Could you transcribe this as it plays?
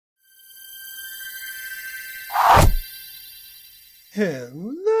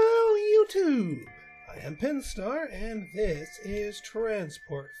Hello, YouTube! I am Pinstar, and this is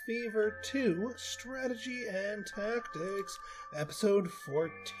Transport Fever 2 Strategy and Tactics, Episode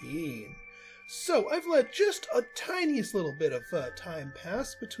 14. So, I've let just a tiniest little bit of time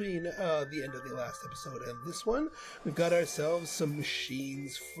pass between the end of the last episode and this one. We've got ourselves some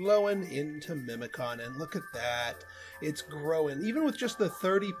machines flowing into Mimicon, and look at that. It's growing, even with just the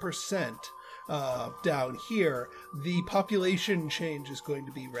 30%. Down here, the population change is going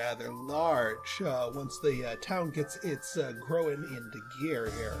to be rather large once the town gets its growing into gear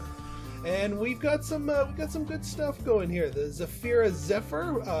here. And we've got some good stuff going here. The Zafira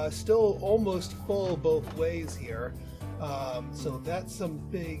Zephyr still almost full both ways here. So that's some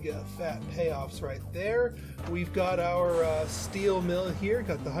big fat payoffs right there. We've got our steel mill here,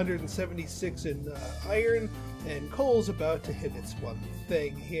 got the 176 in iron, and coal's about to hit its one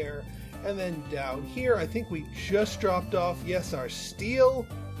thing here. And then down here, I think we just dropped off, yes, our steel.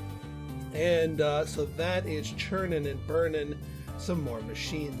 And so that is churning and burning some more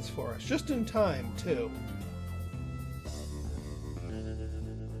machines for us, just in time, too.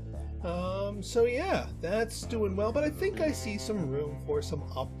 So yeah, that's doing well, but I think I see some room for some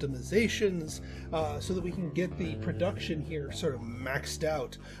optimizations so that we can get the production here sort of maxed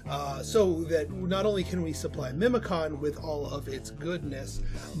out, so that not only can we supply Mimicon with all of its goodness,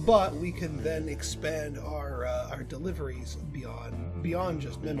 but we can then expand our deliveries beyond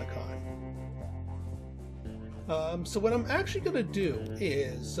just Mimicon. So what I'm actually going to do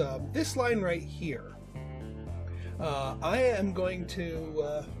is this line right here. I am going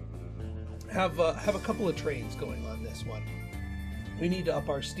to have a couple of trains going on this one. We need to up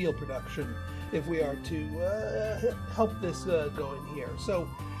our steel production if we are to help this go in here. So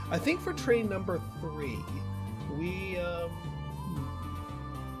I think for train number 3, we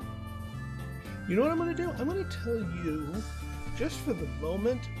you know what I'm going to do? I'm going to tell you, just for the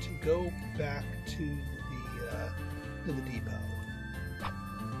moment, to go back to the depot,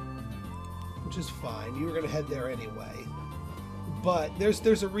 which is fine. You were going to head there anyway. But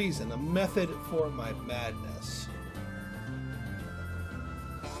there's a reason, a method for my madness.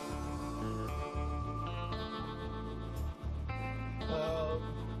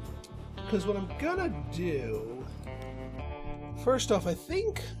 Because what I'm gonna do, first off, I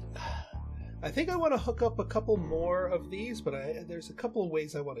think I want to hook up a couple more of these, but there's a couple of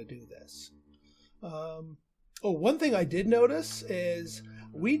ways I want to do this. Oh, one thing I did notice is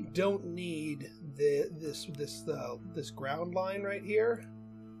we don't need this ground line right here.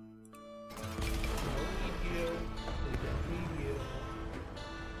 We don't need you.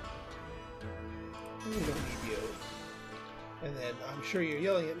 We don't need you. And then I'm sure you're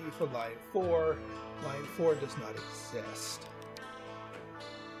yelling at me for line 4. Line 4 does not exist.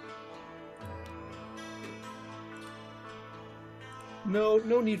 No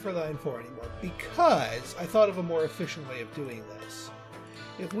need for line 4 anymore, because I thought of a more efficient way of doing this.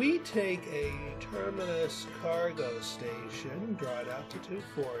 If we take a terminus cargo station, draw it out to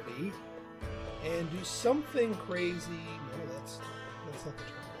 240, and do something crazy. No, that's not the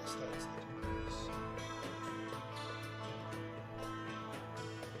terminus. That's the terminus.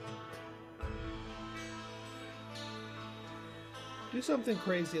 Do something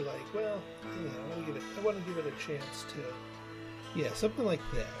crazy like, well, I want to give it a chance to. Yeah, something like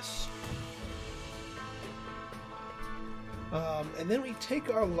this. And then we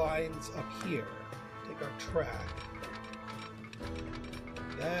take our lines up here, take our track.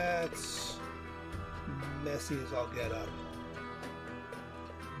 That's messy as all get up.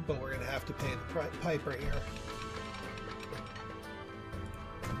 But we're going to have to pay the piper here.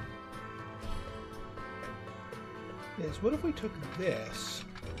 Is what if we took this?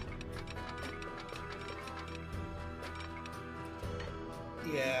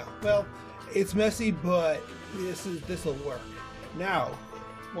 Yeah, well, it's messy, but this'll work. Now,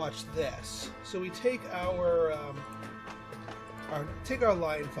 watch this. So we take our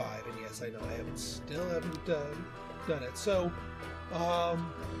line 5, and yes, I know I still haven't done it. So,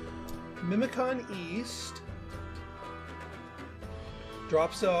 Mimicon East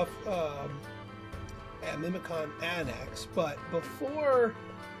drops off at Mimicon Annex, but before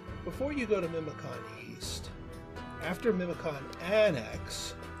you go to Mimicon East, after Mimicon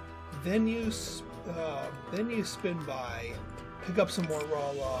Annex, then you spin by, pick up some more raw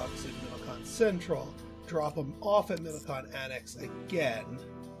logs in Mimicon Central, drop them off at Mimicon Annex again,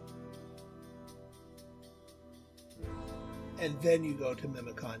 and then you go to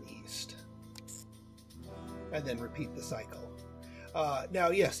Mimicon East, and then repeat the cycle. Now,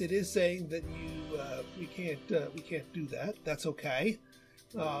 yes, it is saying that we can't do that. That's okay.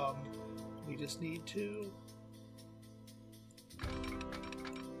 We just need to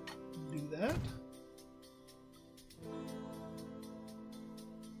Do that.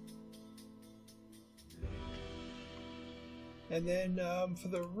 And then for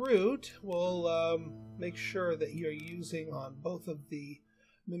the route, we'll make sure that you're using on both of the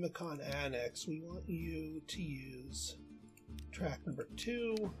Mimicon Annex. We want you to use track number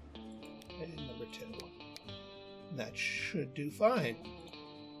 2 and number 2. That should do fine.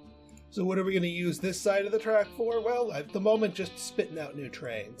 So what are we going to use this side of the track for? Well, at the moment, just spitting out new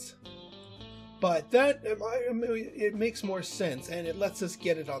trains. But that, it makes more sense, and it lets us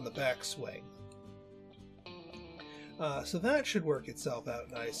get it on the backswing. So that should work itself out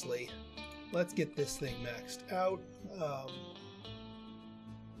nicely. Let's get this thing maxed out.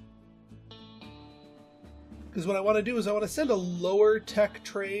 Because what I want to do is I want to send a lower tech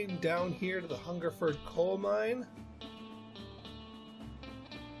train down here to the Hungerford coal mine.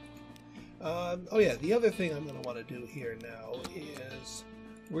 Oh yeah, the other thing I'm going to want to do here now is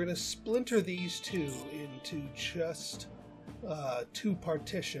we're going to splinter these two into just 2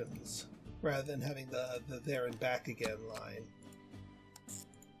 partitions rather than having the there and back again line.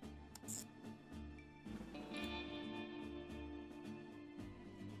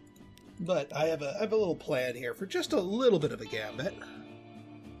 But I have a little plan here for just a little bit of a gambit.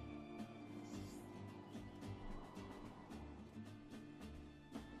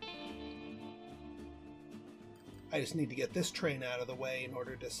 I just need to get this train out of the way in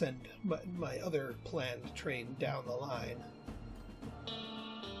order to send my other planned train down the line.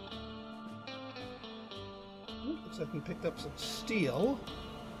 Ooh, looks like we picked up some steel.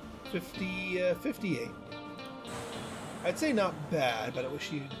 58. I'd say not bad, but I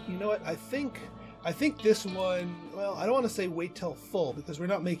wish you know what? I think this one, well, I don't want to say wait till full because we're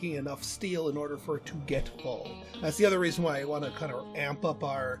not making enough steel in order for it to get full. That's the other reason why I want to kind of amp up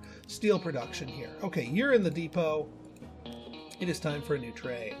our steel production here. Okay, you're in the depot. It is time for a new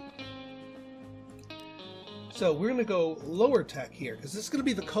train. So we're going to go lower tech here because this is going to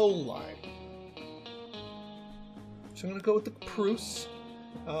be the coal line. So I'm going to go with the Prusse.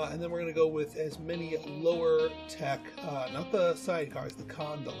 And then we're going to go with as many lower tech, not the sidecars, the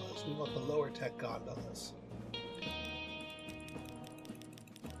gondolas. We want the lower tech gondolas.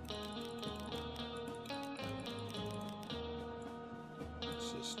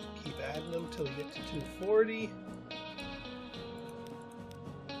 Let's just keep adding them until we get to 240.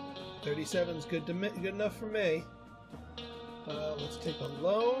 37 is good enough for me. Let's take a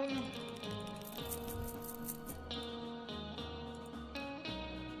loan.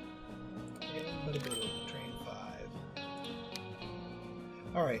 Train 5.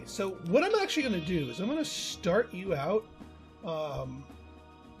 Alright, so what I'm actually going to do is I'm going to start you out. Hang on.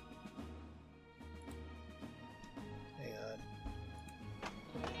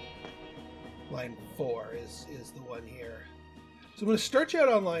 Line 4 is the one here. So I'm going to start you out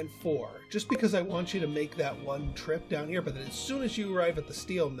on line 4, just because I want you to make that one trip down here, but then as soon as you arrive at the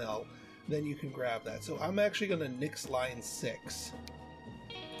steel mill, then you can grab that. So I'm actually going to nix line 6.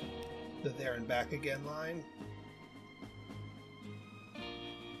 The there and back again line.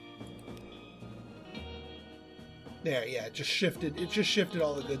 There, yeah, it just shifted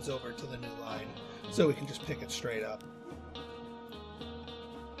all the goods over to the new line, so we can just pick it straight up.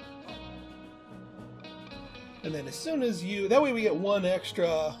 And then as soon as that way we get one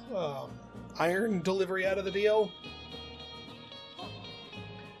extra iron delivery out of the deal.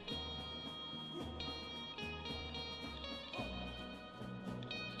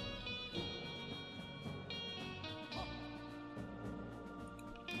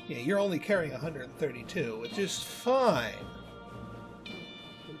 Yeah, you're only carrying 132, which is fine.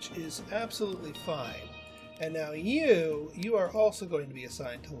 Which is absolutely fine. And now you are also going to be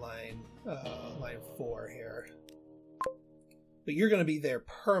assigned to line 4 here. But you're going to be there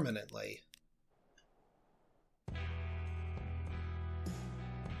permanently.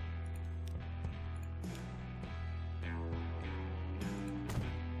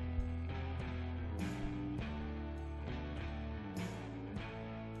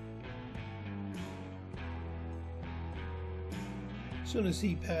 As soon as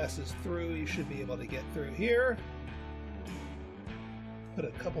he passes through, you should be able to get through here. Put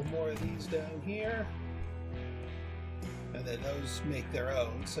a couple more of these down here. And then those make their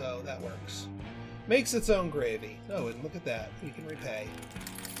own, so that works. Makes its own gravy. Oh, and look at that. You can repay.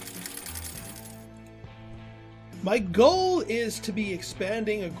 My goal is to be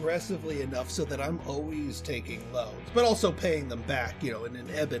expanding aggressively enough so that I'm always taking loans, but also paying them back, you know, in an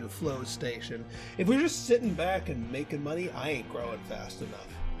ebb and flow station. If we're just sitting back and making money, I ain't growing fast enough.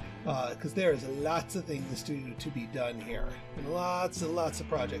 Because there's lots of things to be done here, and lots and lots of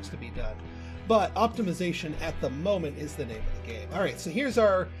projects to be done. but optimization at the moment is the name of the game. All right, so here's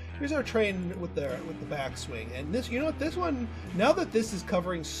our train with the backswing, and this, you know what, this one, now that this is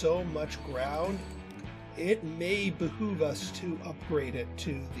covering so much ground, it may behoove us to upgrade it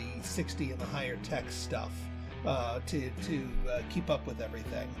to the 60 and the higher tech stuff to keep up with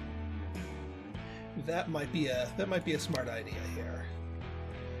everything. That might be a smart idea here,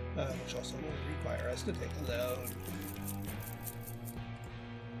 which also will require us to take a load.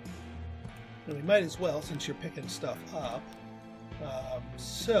 And we might as well, since you're picking stuff up.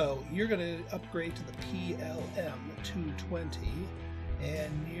 So you're going to upgrade to the PLM 220,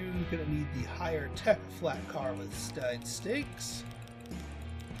 and you're going to need the higher tech flat car with side stakes.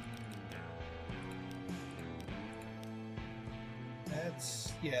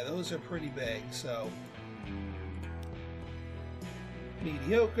 Yeah, those are pretty big, so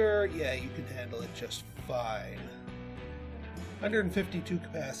mediocre, yeah, you can handle it just fine. 152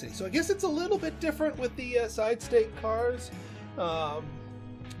 capacity, so I guess it's a little bit different with the side stake cars.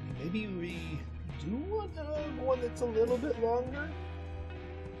 Maybe we do want one that's a little bit longer,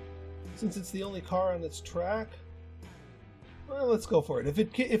 since it's the only car on its track. Well, let's go for it.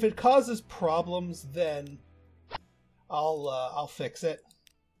 If it causes problems, then I'll fix it.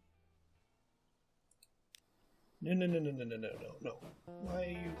 No. Why are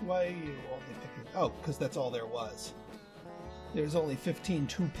you only picking? Oh, because that's all there was. There's only 15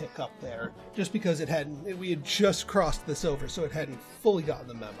 to pick up there, just because we had just crossed this over, so it hadn't fully gotten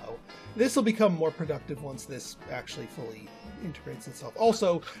the memo. This will become more productive once this actually fully integrates itself.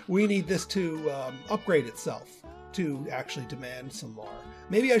 Also, we need this to upgrade itself to actually demand some more.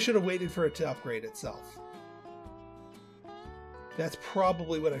 Maybe I should have waited for it to upgrade itself. That's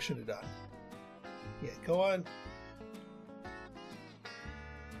probably what I should have done. Yeah, go on.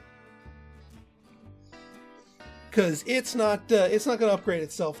 Because it's not going to upgrade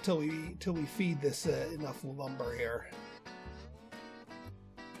itself till we feed this enough lumber here.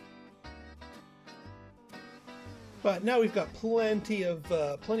 But now we've got plenty of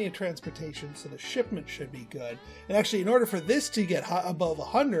transportation, so the shipment should be good. And actually, in order for this to get above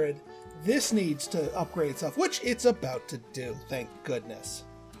 100, this needs to upgrade itself, which it's about to do. Thank goodness.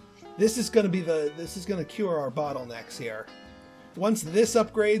 This is going to cure our bottlenecks here. Once this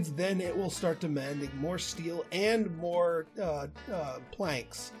upgrades, then it will start demanding more steel and more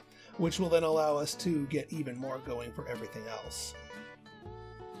planks, which will then allow us to get even more going for everything else.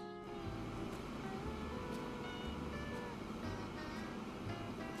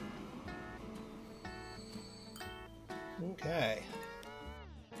 Okay.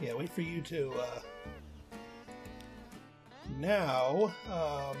 Yeah, wait for you to... Now...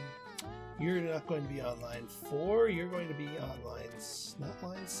 You're not going to be on line 4, you're going to be on not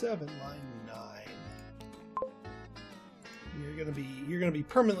line 7, line 9. You're gonna be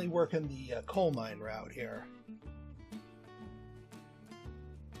permanently working the coal mine route here.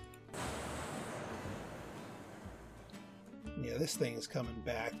 Yeah, this thing is coming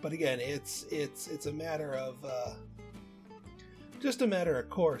back, but again, it's a matter of just a matter of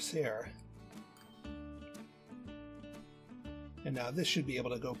course here. And now this should be able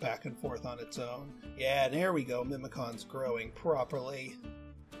to go back and forth on its own. Yeah, there we go. Mimicon's growing properly.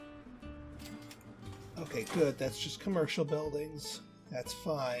 Okay, good. That's just commercial buildings. That's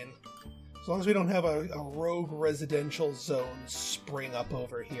fine. As long as we don't have a rogue residential zone spring up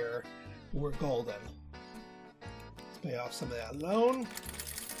over here, we're golden. Let's pay off some of that loan.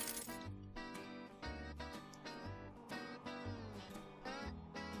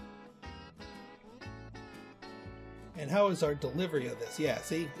 And how is our delivery of this? Yeah,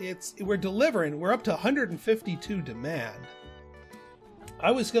 see, we're delivering. We're up to 152 demand.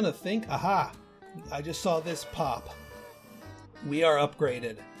 I was going to think, aha, I just saw this pop. We are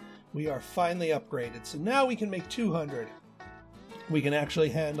upgraded. We are finally upgraded. So now we can make 200. We can actually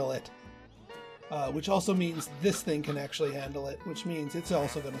handle it. Which also means this thing can actually handle it, which means it's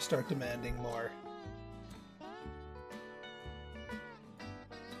also going to start demanding more.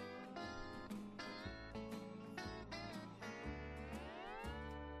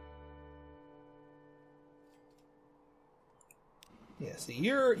 Yeah, see,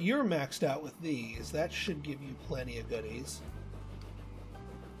 you're maxed out with these. That should give you plenty of goodies.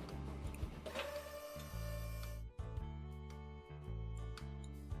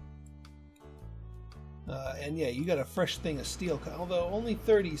 And yeah, you got a fresh thing of steel, although only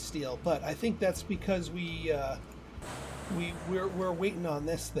 30 steel. But I think that's because we're waiting on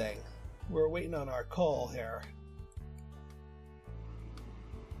this thing. We're waiting on our coal here.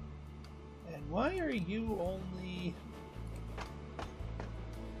 And why are you only?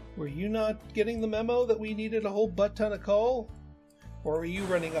 Were you not getting the memo that we needed a whole butt ton of coal? Or were you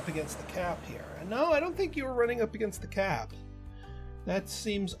running up against the cap here? And no, I don't think you were running up against the cap. That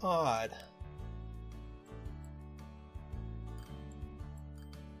seems odd.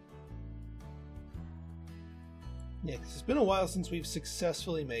 Yeah, because it's been a while since we've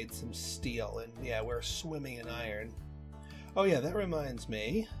successfully made some steel, and yeah, we're swimming in iron. Oh yeah, that reminds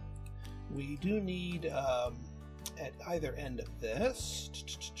me. We do need, at either end of this,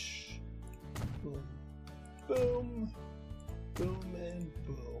 boom, boom, boom, and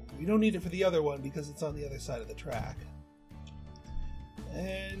boom. We don't need it for the other one because it's on the other side of the track.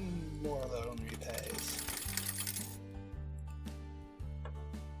 And more loan repays.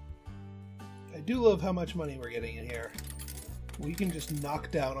 I do love how much money we're getting in here. We can just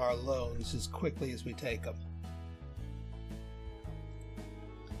knock down our loans as quickly as we take them.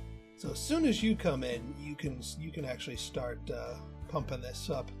 So as soon as you come in, you can actually start pumping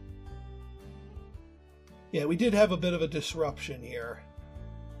this up. Yeah, we did have a bit of a disruption here.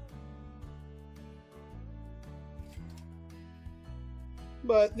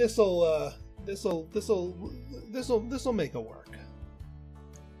 But this'll make it work.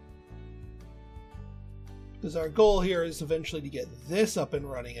 Because our goal here is eventually to get this up and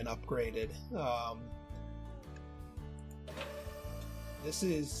running and upgraded. This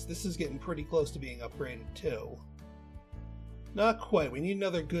is getting pretty close to being upgraded too. Not quite. We need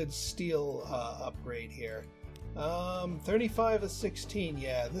another good steel upgrade here. 35 of 16.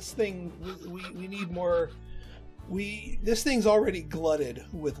 Yeah, this thing we need more. This thing's already glutted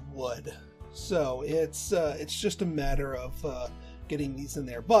with wood, so it's just a matter of getting these in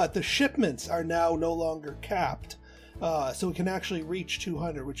there. But the shipments are now no longer capped, so we can actually reach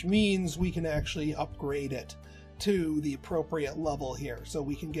 200, which means we can actually upgrade it to the appropriate level here, so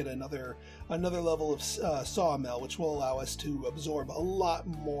we can get another level of sawmill, which will allow us to absorb a lot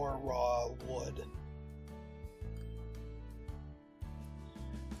more raw wood.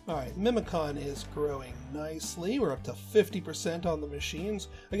 Alright, Mimicon is growing nicely. We're up to 50% on the machines.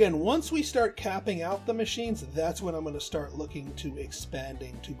 Again, once we start capping out the machines, that's when I'm going to start looking to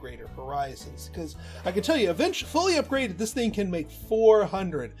expanding to greater horizons. Because I can tell you, eventually, fully upgraded, this thing can make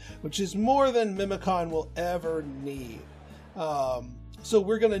 400, which is more than Mimicon will ever need. So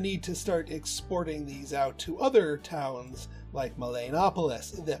we're going to need to start exporting these out to other towns like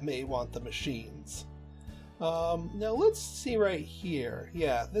Melanopolis that may want the machines. Now let's see right here.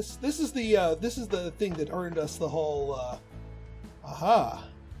 Yeah, this is the thing that earned us the whole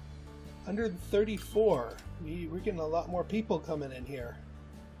 134. We're getting a lot more people coming in here.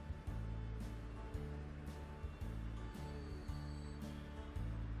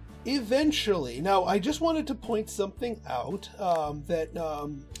 Eventually, now I just wanted to point something out that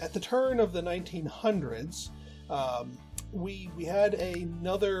at the turn of the 1900s. We had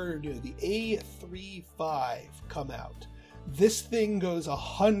another, the A35 come out. This thing goes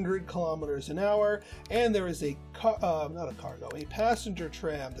 100 kilometers an hour, and there is a passenger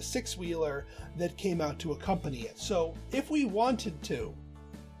tram, the six-wheeler, that came out to accompany it. So if we wanted to,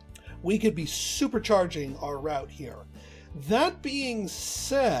 we could be supercharging our route here. That being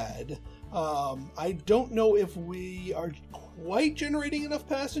said, I don't know if we are quite generating enough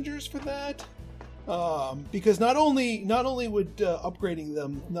passengers for that. Because not only would upgrading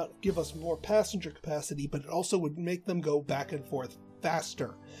them not give us more passenger capacity, but it also would make them go back and forth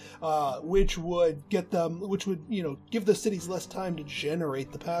faster, which would give the cities less time to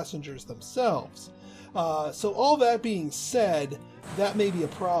generate the passengers themselves. So all that being said, that may be a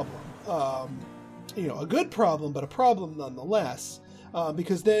problem. A good problem, but a problem nonetheless,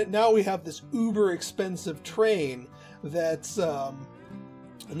 because now we have this uber expensive train that's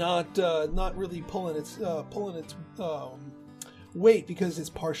not really pulling its weight because it's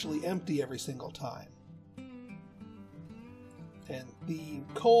partially empty every single time. And the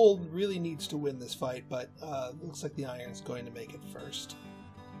coal really needs to win this fight, but it looks like the iron's going to make it first,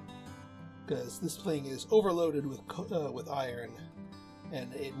 because this thing is overloaded with iron,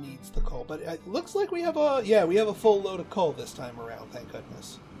 and it needs the coal. But it looks like we have a full load of coal this time around. Thank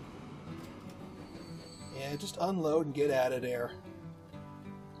goodness. Yeah, just unload and get out of there.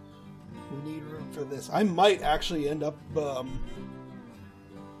 We need room for this. I might actually end up the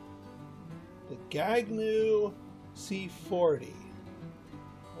Gagnu C40.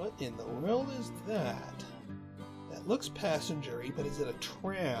 What in the world is that? That looks passenger-y, but is it a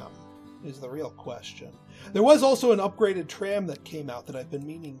tram? Is the real question. There was also an upgraded tram that came out that I've been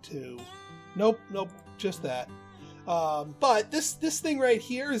meaning to. Nope, just that. But this thing right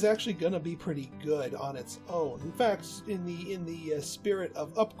here is actually going to be pretty good on its own. In fact, in the spirit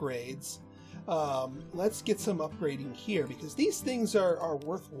of upgrades, let's get some upgrading here, because these things are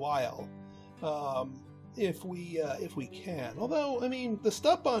worthwhile. if we can. Although, I mean, the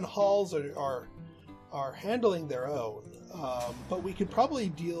Stup-on halls are handling their own, but we could probably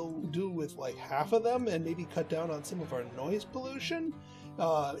do with like half of them and maybe cut down on some of our noise pollution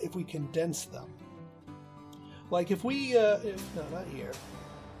if we condense them. Like if we, no, not here.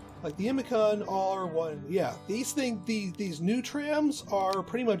 Like the Imicon R1, yeah, these new trams are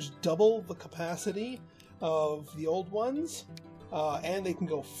pretty much double the capacity of the old ones, and they can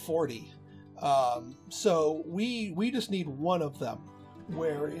go 40. So we just need one of them,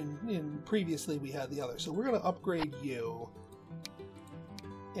 where in previously we had the other. So we're going to upgrade you,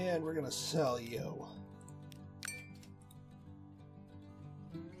 and we're going to sell you.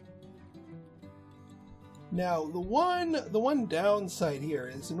 Now, the one downside here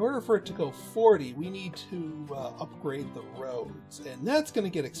is in order for it to go 40, we need to upgrade the roads, and that's going to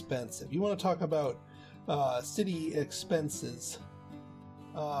get expensive. You want to talk about city expenses?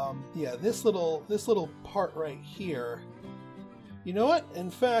 Yeah, this little part right here. You know what?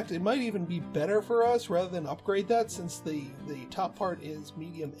 In fact, it might even be better for us rather than upgrade that, since the top part is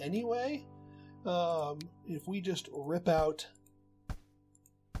medium anyway. If we just rip out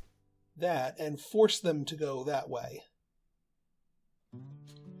that and force them to go that way.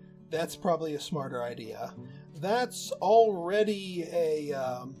 That's probably a smarter idea. That's already a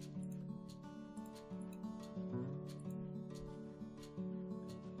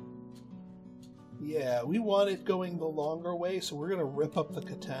yeah, we want it going the longer way, so we're going to rip up the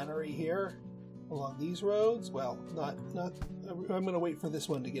catenary here along these roads. Well, not I'm going to wait for this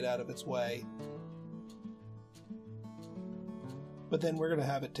one to get out of its way. But then we're going to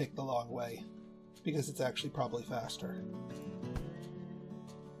have it take the long way, because it's actually probably faster.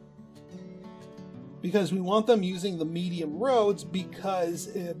 Because we want them using the medium roads,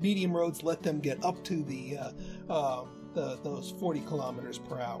 because medium roads let them get up to those 40 kilometers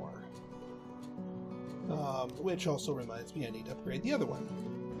per hour. Which also reminds me I need to upgrade the other one.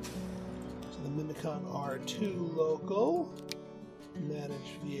 So the Mimicon R2 local,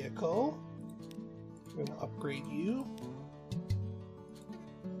 manage vehicle. We're going to upgrade you.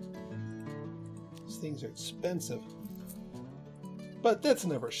 These things are expensive, but that's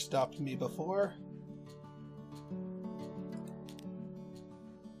never stopped me before.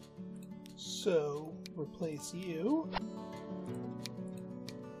 So replace you,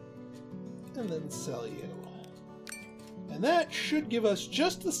 and then sell you. And that should give us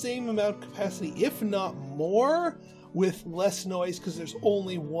just the same amount of capacity, if not more, with less noise, because there's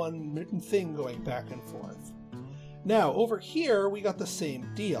only one thing going back and forth. Now, over here, we got the same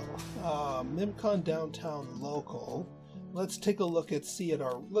deal. Mimicon Downtown Local. Let's take a look at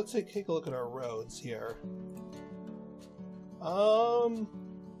let's take a look at our roads here.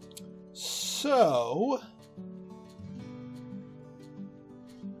 So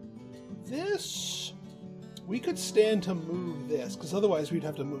this, we could stand to move this, because otherwise we'd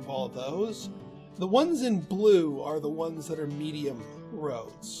have to move all of those. The ones in blue are the ones that are medium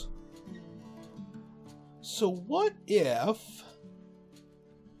roads. So what if...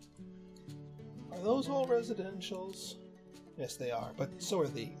 Are those all residentials? Yes, they are, but so are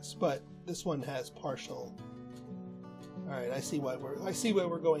these. But this one has partial... Alright, I see why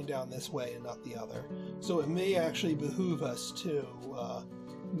we're going down this way and not the other. So it may actually behoove us to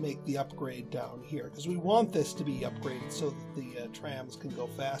make the upgrade down here, because we want this to be upgraded so that the trams can go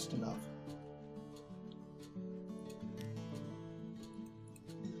fast enough.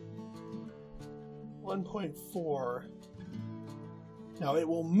 .4. Now it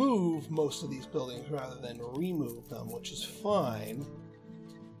will move most of these buildings rather than remove them, which is fine.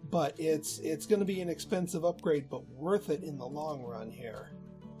 But it's going to be an expensive upgrade, but worth it in the long run here.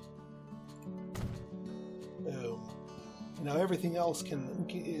 Boom. Now everything else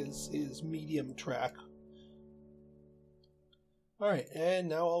is medium track. Alright, and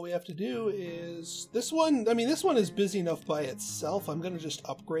now all we have to do is... This one, I mean, this one is busy enough by itself. I'm going to just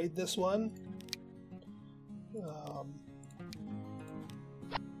upgrade this one.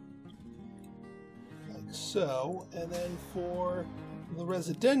 Like so. And then for the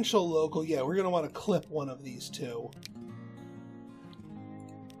residential local, yeah, we're going to want to clip one of these two.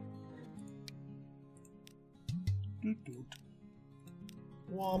 Doot doot.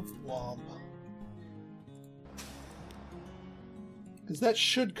 Womp womp. Because that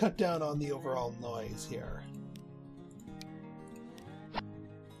should cut down on the overall noise here.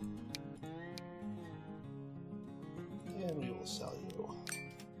 And we will sell you.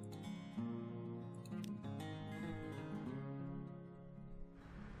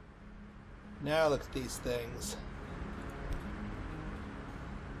 Now look at these things.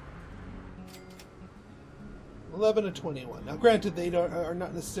 11 to 21. Now, granted, they are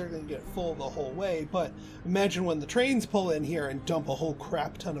not necessarily going to get full the whole way, but imagine when the trains pull in here and dump a whole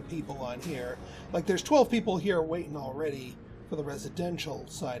crap ton of people on here. Like, there's 12 people here waiting already for the residential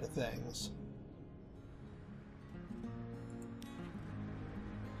side of things.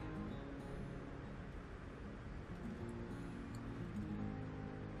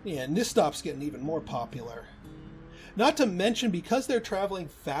 Yeah, and this stop's getting even more popular. Not to mention, because they're traveling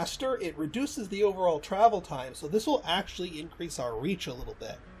faster, it reduces the overall travel time, so this will actually increase our reach a little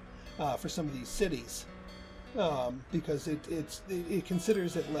bit for some of these cities, because it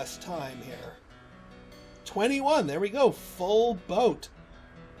considers it less time here. 21, there we go, full boat.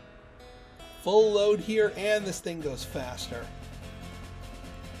 Full load here, and this thing goes faster.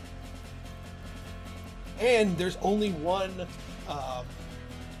 And there's only one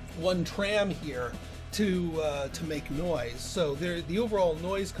tram here to make noise, so the overall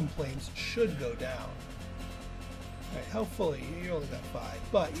noise complaints should go down. All right, how full are you? You only got 5,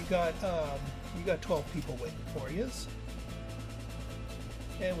 but you got 12 people waiting for you.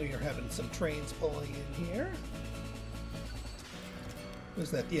 And we are having some trains pulling in here.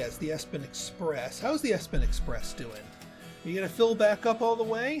 What's that? Yeah, it's the Espen Express. How's the Espen Express doing? Are you gonna fill back up all the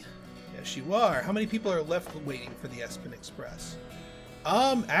way? Yes, you are. How many people are left waiting for the Espen Express?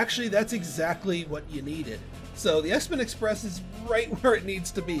 Actually, that's exactly what you needed. So the Espen Express is right where it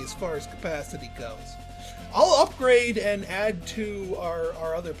needs to be as far as capacity goes. I'll upgrade and add to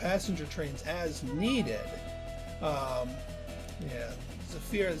our other passenger trains as needed. Yeah,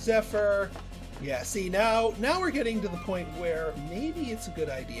 Zafira Zephyr. Yeah, see, now we're getting to the point where maybe it's a good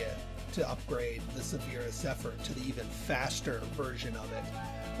idea to upgrade the Zafira Zephyr to the even faster version of it.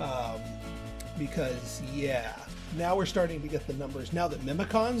 Because, yeah, now we're starting to get the numbers. Now that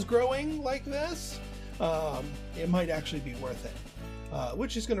Mimicon's growing like this, it might actually be worth it,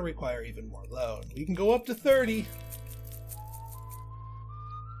 which is going to require even more load. We can go up to 30.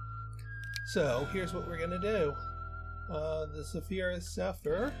 So here's what we're going to do. The Zafira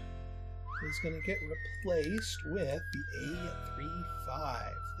Zephyr is going to get replaced with the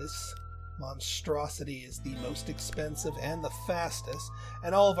A35. This monstrosity is the most expensive and the fastest,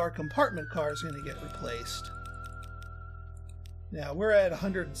 and all of our compartment cars are going to get replaced. Now we're at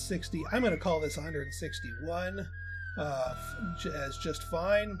 160. I'm going to call this 161 as just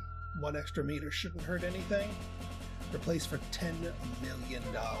fine. 1 extra meter shouldn't hurt anything. Replaced for $10 million.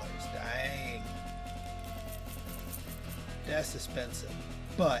 Dang. That's expensive.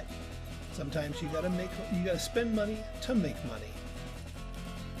 But sometimes you gotta spend money to make money.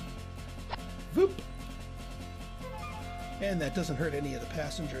 Boop. And that doesn't hurt any of the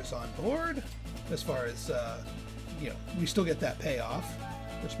passengers on board. As far as, we still get that payoff,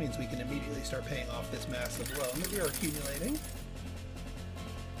 which means we can immediately start paying off this massive loan that we are accumulating.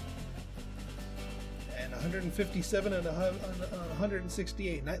 And 157 and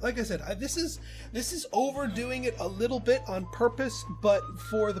 168. And like I said, this is overdoing it a little bit on purpose, but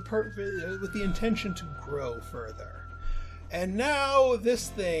for the with the intention to grow further. And now this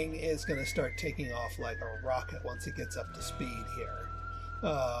thing is going to start taking off like a rocket once it gets up to speed here.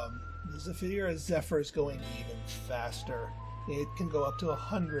 The Zafira Zephyr is going even faster. It can go up to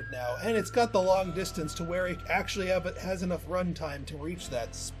 100 now, and it's got the long distance to where it actually has enough runtime to reach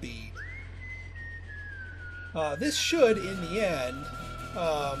that speed. This should, in the end,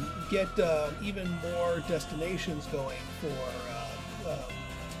 get even more destinations going for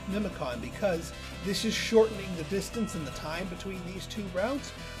Mimicon, because this is shortening the distance and the time between these two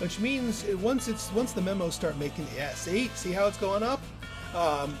routes, which means once the memos start making, see how it's going up?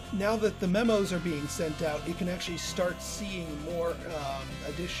 Now that the memos are being sent out, you can actually start seeing more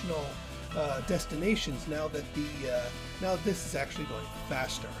additional destinations now that this is actually going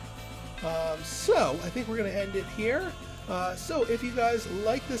faster. So I think we're going to end it here. So if you guys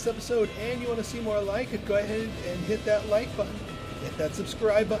like this episode and you want to see more like it, go ahead and hit that like button. Hit that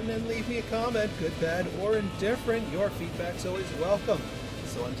subscribe button and leave me a comment, good, bad, or indifferent. Your feedback's always welcome.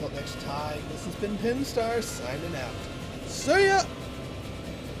 So until next time, this has been Pinstar signing out. See ya!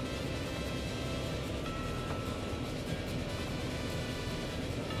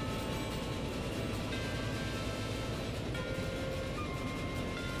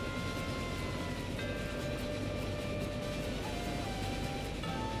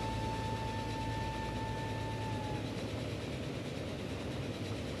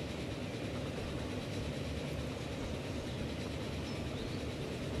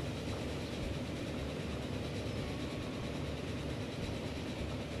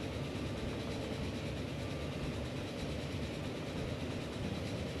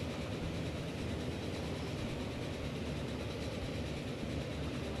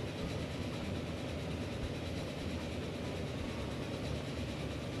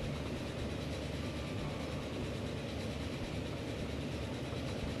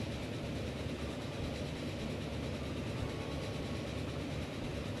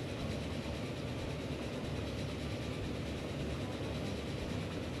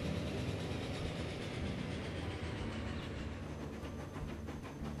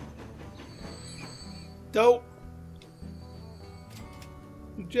 Dope.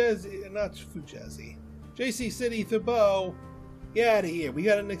 Fugazi, not Fugazi. JC City, Thubo. Get out of here. We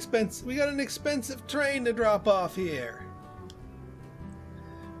got an expensive train to drop off here.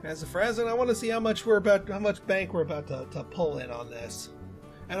 As a Frazzin, I want to see how much bank we're about to pull in on this.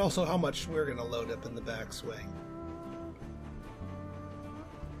 And also how much we're gonna load up in the backswing.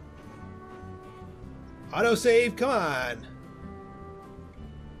 Autosave, come on.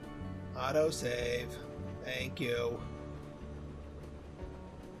 Autosave. Thank you.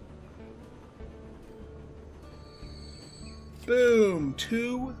 Boom!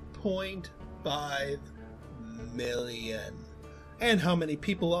 2.5 million. And how many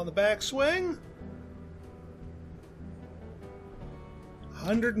people on the backswing?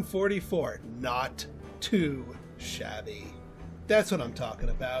 144. Not too shabby. That's what I'm talking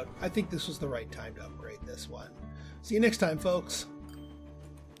about. I think this was the right time to upgrade this one. See you next time, folks.